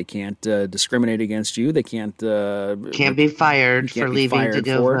about it. They can't discriminate against you. They can't be fired for leaving to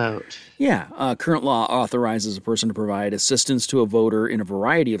go vote. Yeah. Current law authorizes a person to provide assistance to a voter in a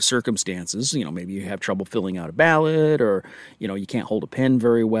variety of circumstances. Maybe you have trouble filling out a ballot, or, you can't hold a pen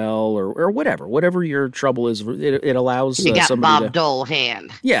very well, or whatever your trouble is. It allows you got somebody Bob Dole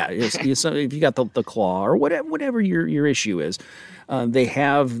hand. Yeah. If you got the claw or whatever your issue is. They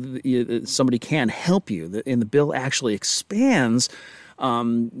have somebody can help you, and the bill actually expands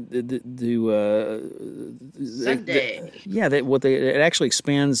Sunday. It actually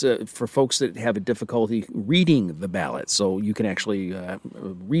expands for folks that have a difficulty reading the ballot, so you can actually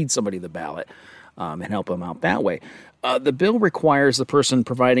read somebody the ballot and help them out that way. The bill requires the person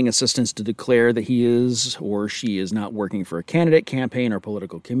providing assistance to declare that he is or she is not working for a candidate, campaign, or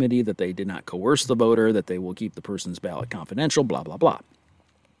political committee, that they did not coerce the voter, that they will keep the person's ballot confidential, blah, blah, blah.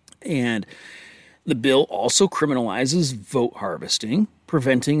 And the bill also criminalizes vote harvesting,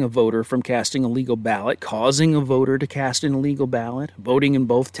 preventing a voter from casting a legal ballot, causing a voter to cast an illegal ballot, voting in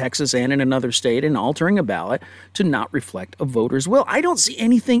both Texas and in another state, and altering a ballot to not reflect a voter's will. I don't see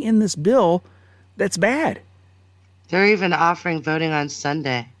anything in this bill that's bad. They're even offering voting on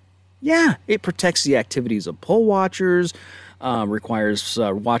Sunday. Yeah, it protects the activities of poll watchers, requires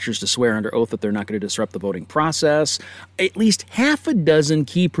watchers to swear under oath that they're not going to disrupt the voting process. At least half a dozen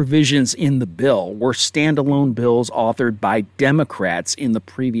key provisions in the bill were standalone bills authored by Democrats in the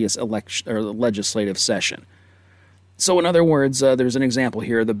previous election or legislative session. So in other words, there's an example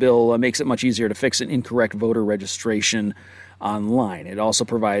here. The bill makes it much easier to fix an incorrect voter registration online. It also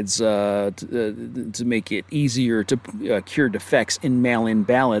provides to make it easier to cure defects in mail-in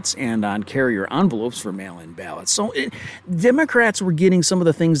ballots and on carrier envelopes for mail-in ballots. So Democrats were getting some of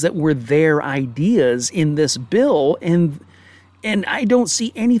the things that were their ideas in this bill, and I don't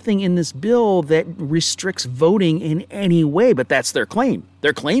see anything in this bill that restricts voting in any way, but that's their claim.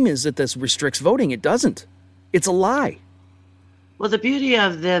 Their claim is that this restricts voting. It doesn't. It's a lie. Well, the beauty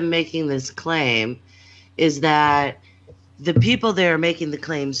of them making this claim is that the people they're making the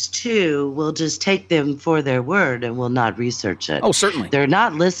claims to will just take them for their word and will not research it. Oh, certainly. They're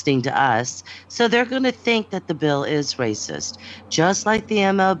not listening to us, so they're going to think that the bill is racist. Just like the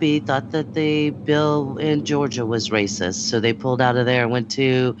MLB thought that the bill in Georgia was racist, so they pulled out of there and went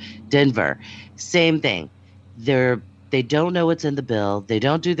to Denver. Same thing. They don't know what's in the bill. They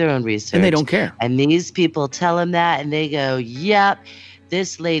don't do their own research. And they don't care. And these people tell them that, and they go, yep,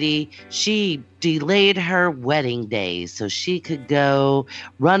 this lady, she delayed her wedding day so she could go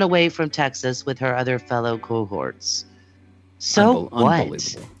run away from Texas with her other fellow cohorts. So what?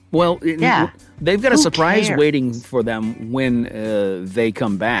 Unbelievable. Well, yeah. They've got a surprise cares? Waiting for them when they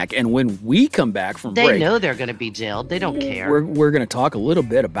come back. And when we come back from break. They know they're going to be jailed. They don't care. We're going to talk a little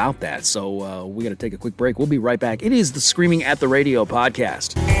bit about that. So we got to take a quick break. We'll be right back. It is the Screaming at the Radio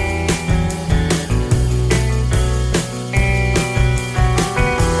podcast.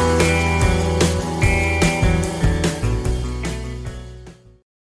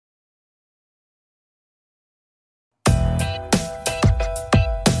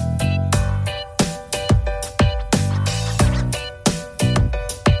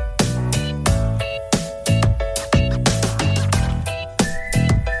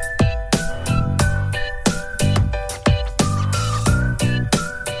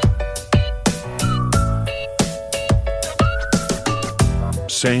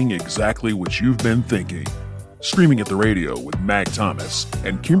 Saying exactly what you've been thinking. Screaming at the Radio with Mac Thomas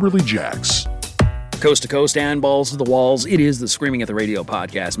and Kimberly Jacks. Coast to coast and balls to the walls. It is the Screaming at the Radio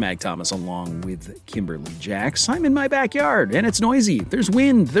podcast. Mac Thomas along with Kimberly Jacks. I'm in my backyard and it's noisy. There's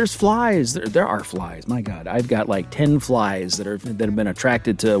wind. There's flies. There are flies. My God, I've got like 10 flies that have been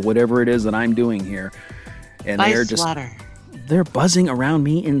attracted to whatever it is that I'm doing here, and they're just they're buzzing around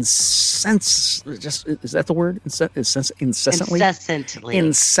me is that the word? Incessantly.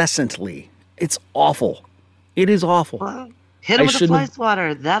 Incessantly. It's awful. It is awful. Well, hit them with a fly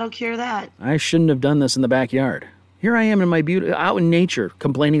swatter. That'll cure that. I shouldn't have done this in the backyard. Here I am in my out in nature,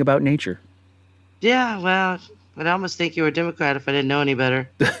 complaining about nature. Yeah, well, I'd almost think you were a Democrat if I didn't know any better.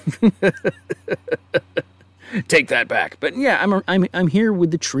 Take that back. But yeah, I'm here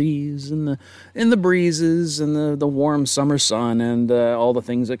with the trees and the breezes and the warm summer sun and all the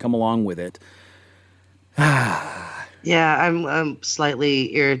things that come along with it. Yeah, I'm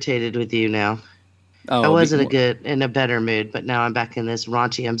slightly irritated with you now. Oh, I wasn't in a better mood, but now I'm back in this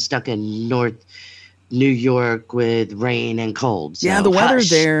raunchy. I'm stuck in North New York with rain and cold. So yeah, the weather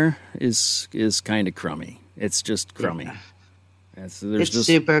there is kind of crummy. It's just crummy. Yeah. It's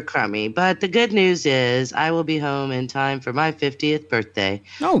super crummy. But the good news is I will be home in time for my 50th birthday.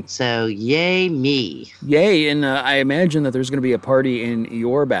 Oh. So yay me. Yay. And I imagine that there's going to be a party in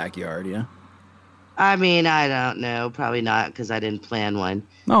your backyard, yeah? I mean, I don't know. Probably not because I didn't plan one.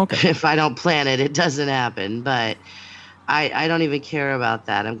 Oh, okay. If I don't plan it, it doesn't happen. But I don't even care about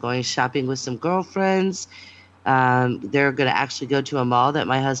that. I'm going shopping with some girlfriends. They're going to actually go to a mall that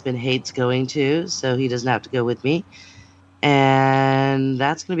my husband hates going to, so he doesn't have to go with me. And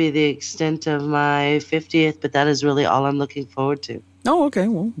that's going to be the extent of my 50th, but that is really all I'm looking forward to. Oh, okay.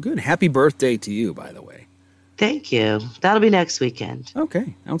 Well, good. Happy birthday to you, by the way. Thank you. That'll be next weekend.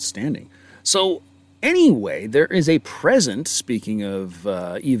 Okay. Outstanding. So anyway, there is a present, speaking of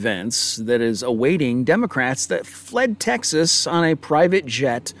events, that is awaiting Democrats that fled Texas on a private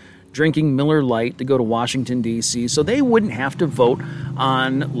jet drinking Miller Lite to go to Washington, D.C., so they wouldn't have to vote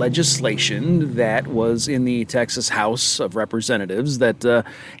on legislation that was in the Texas House of Representatives that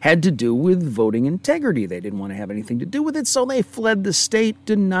had to do with voting integrity. They didn't want to have anything to do with it, so they fled the state,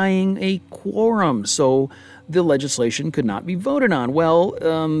 denying a quorum. So the legislation could not be voted on. Well,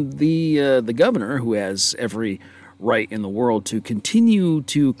 the governor, who has every right in the world to continue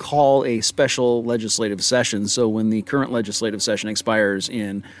to call a special legislative session, so when the current legislative session expires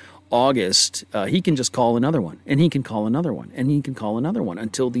in August, he can just call another one, and he can call another one, and he can call another one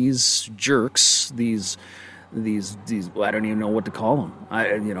until these jerks, these I don't even know what to call them.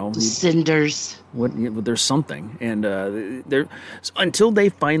 Cinders. There's something, and until they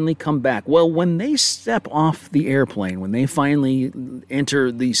finally come back. Well, when they step off the airplane, when they finally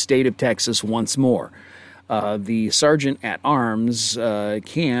enter the state of Texas once more, the sergeant at arms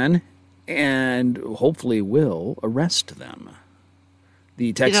can and hopefully will arrest them.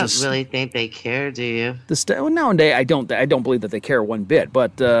 The Texas. You don't really think they care, do you? Nowadays, I don't believe that they care one bit.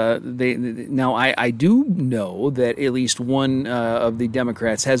 But I do know that at least one of the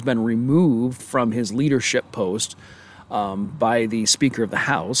Democrats has been removed from his leadership post by the Speaker of the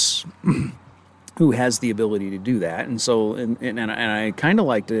House, who has the ability to do that. And so, and I kind of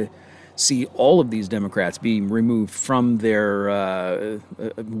like to see all of these Democrats be removed from their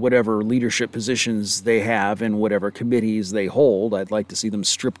whatever leadership positions they have and whatever committees they hold. I'd like to see them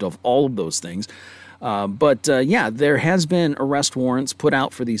stripped of all of those things. But there has been arrest warrants put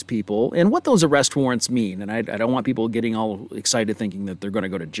out for these people. And what those arrest warrants mean, and I don't want people getting all excited thinking that they're going to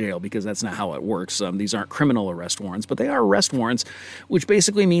go to jail, because that's not how it works. These aren't criminal arrest warrants, but they are arrest warrants, which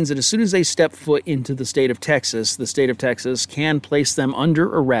basically means that as soon as they step foot into the state of Texas can place them under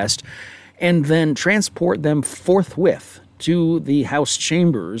arrest and then transport them forthwith to the House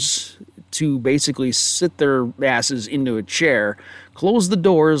chambers to basically sit their asses into a chair, close the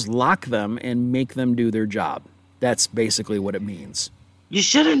doors, lock them, and make them do their job. That's basically what it means. You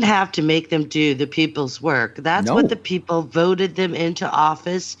shouldn't have to make them do the people's work. That's what the people voted them into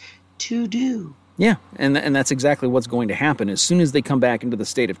office to do. Yeah, and that's exactly what's going to happen. As soon as they come back into the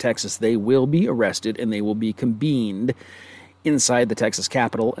state of Texas, they will be arrested and they will be convened inside the Texas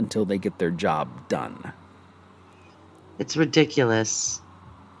Capitol until they get their job done. It's ridiculous.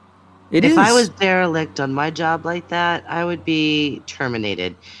 If I was derelict on my job like that, I would be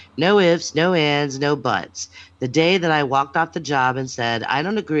terminated. No ifs, no ands, no buts. The day that I walked off the job and said, I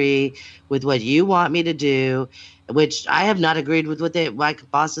don't agree with what you want me to do, which I have not agreed with what my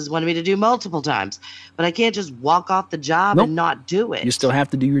bosses wanted me to do multiple times, but I can't just walk off the job and not do it. You still have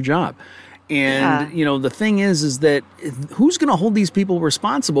to do your job. And, the thing is that who's going to hold these people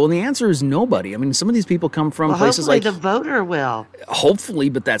responsible? And the answer is nobody. I mean, some of these people come from places like... Hopefully the voter will. Hopefully,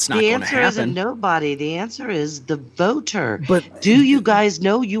 but that's not going to happen. The answer isn't nobody. The answer is the voter. But do you guys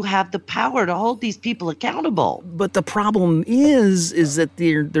know you have the power to hold these people accountable? But the problem is that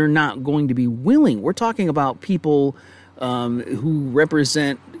they're not going to be willing. We're talking about people who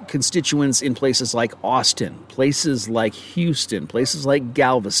represent constituents in places like Austin, places like Houston, places like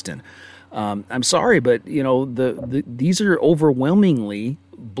Galveston. I'm sorry, but these are overwhelmingly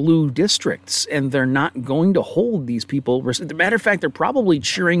blue districts, and they're not going to hold these people. As a matter of fact, they're probably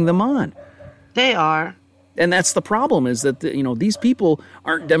cheering them on. They are, and that's the problem. Is that these people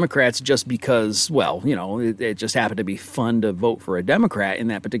aren't Democrats just because it just happened to be fun to vote for a Democrat in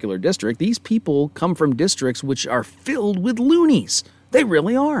that particular district. These people come from districts which are filled with loonies. They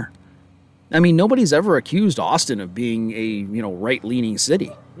really are. I mean, nobody's ever accused Austin of being a right-leaning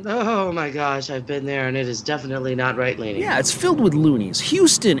city. Oh my gosh, I've been there, and it is definitely not right-leaning. Yeah, it's filled with loonies.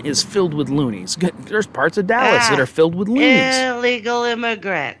 Houston is filled with loonies. There's parts of Dallas that are filled with loonies. Illegal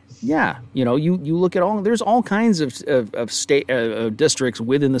immigrants. Yeah, you look at there's all kinds of state districts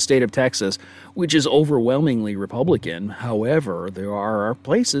within the state of Texas, which is overwhelmingly Republican. However, there are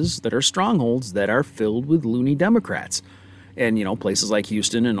places that are strongholds that are filled with loony Democrats. And, places like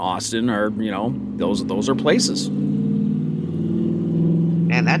Houston and Austin are, those are places.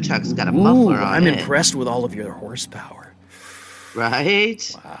 Man, that truck's got a muffler on I'm it. impressed with all of your horsepower.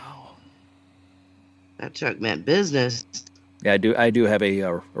 Right? Wow. That truck meant business. Yeah, I do have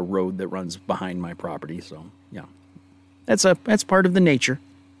a road that runs behind my property, so, yeah. That's part of the nature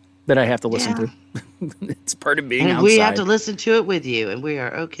that I have to listen to. It's part of being outside. And we have to listen to it with you, and we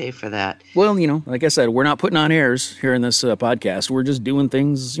are okay for that. Well, like I said, we're not putting on airs here in this podcast. We're just doing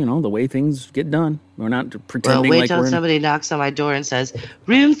things, the way things get done. We're not pretending wait like till somebody knocks on my door and says,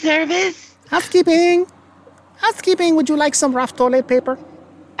 room service? Housekeeping, would you like some rough toilet paper?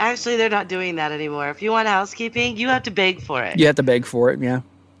 Actually, they're not doing that anymore. If you want housekeeping, you have to beg for it. You have to beg for it, yeah.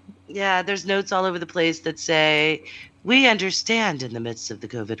 Yeah, there's notes all over the place that say We understand in the midst of the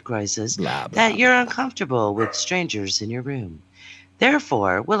COVID crisis Blah, blah, that you're uncomfortable with strangers in your room.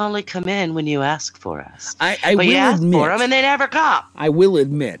 Therefore, we'll only come in when you ask for us. I but you will ask admit, for them and they never come. I will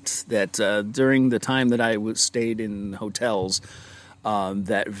admit that during the time that I stayed in hotels,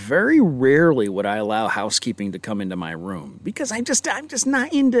 that very rarely would I allow housekeeping to come into my room because I'm just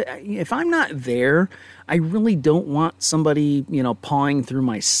not into. If I'm not there, I really don't want somebody pawing through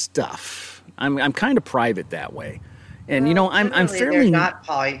my stuff. I'm kind of private that way. And, I'm fairly... They're not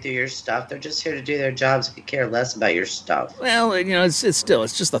pawing through your stuff. They're just here to do their jobs and could care less about your stuff. Well, it's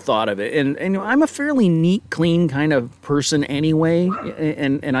just the thought of it. And I'm a fairly neat, clean kind of person anyway.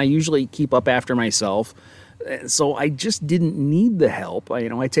 And I usually keep up after myself. So I just didn't need the help.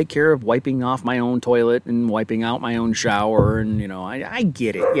 I take care of wiping off my own toilet and wiping out my own shower. And, I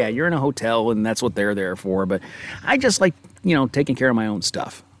get it. Yeah, you're in a hotel and that's what they're there for. But I just like, taking care of my own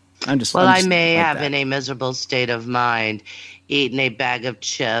stuff. I may have in a miserable state of mind eaten a bag of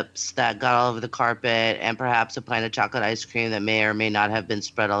chips that got all over the carpet and perhaps a pint of chocolate ice cream that may or may not have been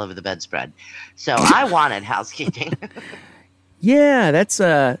spread all over the bedspread. So I wanted housekeeping. Yeah, it's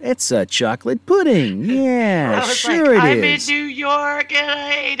a chocolate pudding. Yeah, sure it is. I'm in New York and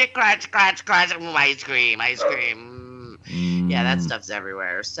I ate it. Crunch, ice cream. Yeah, that stuff's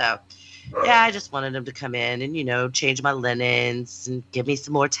everywhere. So... yeah, I just wanted him to come in and, change my linens and give me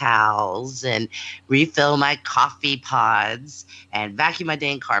some more towels and refill my coffee pods and vacuum my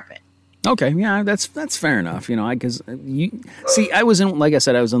dang carpet. Okay, yeah, that's fair enough. Because I was in, like I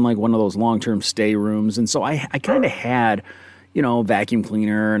said, I was in like one of those long-term stay rooms, and so I kind of had, vacuum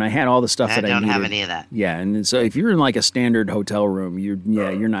cleaner, and I had all the stuff that I needed. I don't have any of that. Yeah, and so if you're in like a standard hotel room, you're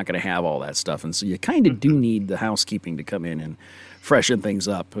not going to have all that stuff, and so you kind of do need the housekeeping to come in and freshen things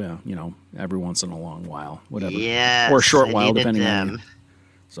up, every once in a long while, whatever. Yes, or a short while, depending on you.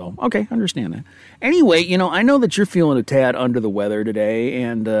 So, okay, understand that. Anyway, I know that you're feeling a tad under the weather today,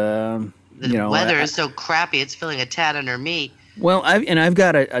 and, the weather is so crappy, it's feeling a tad under me. Well, I've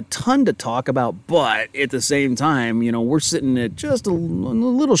got a ton to talk about, but at the same time, we're sitting at just a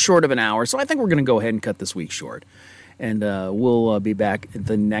little short of an hour, so I think we're going to go ahead and cut this week short. And we'll be back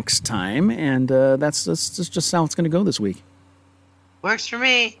the next time, and that's just how it's going to go this week. Works for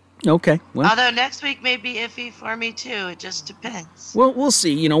me. Okay. Well, although next week may be iffy for me too. It just depends. Well, we'll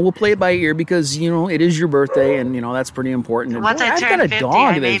see. We'll play it by ear because, it is your birthday and, that's pretty important. And once boy, I turn I've got a 50,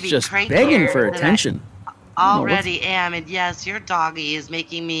 dog that's just begging for attention. I already am. And yes, your doggy is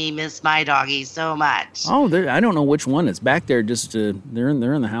making me miss my doggy so much. Oh, I don't know which one. It's back there just they're in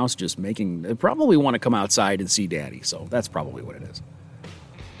the house just making, they probably want to come outside and see Daddy. So that's probably what it is.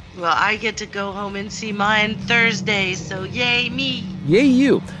 Well, I get to go home and see mine Thursday, so yay me. Yay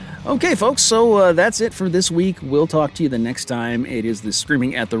you. Okay, folks, so that's it for this week. We'll talk to you the next time. It is the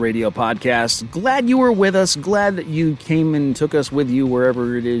Screaming at the Radio podcast. Glad you were with us. Glad that you came and took us with you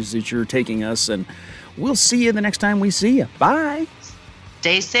wherever it is that you're taking us. And we'll see you the next time we see you. Bye.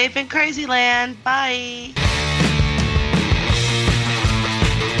 Stay safe in Crazy Land. Bye.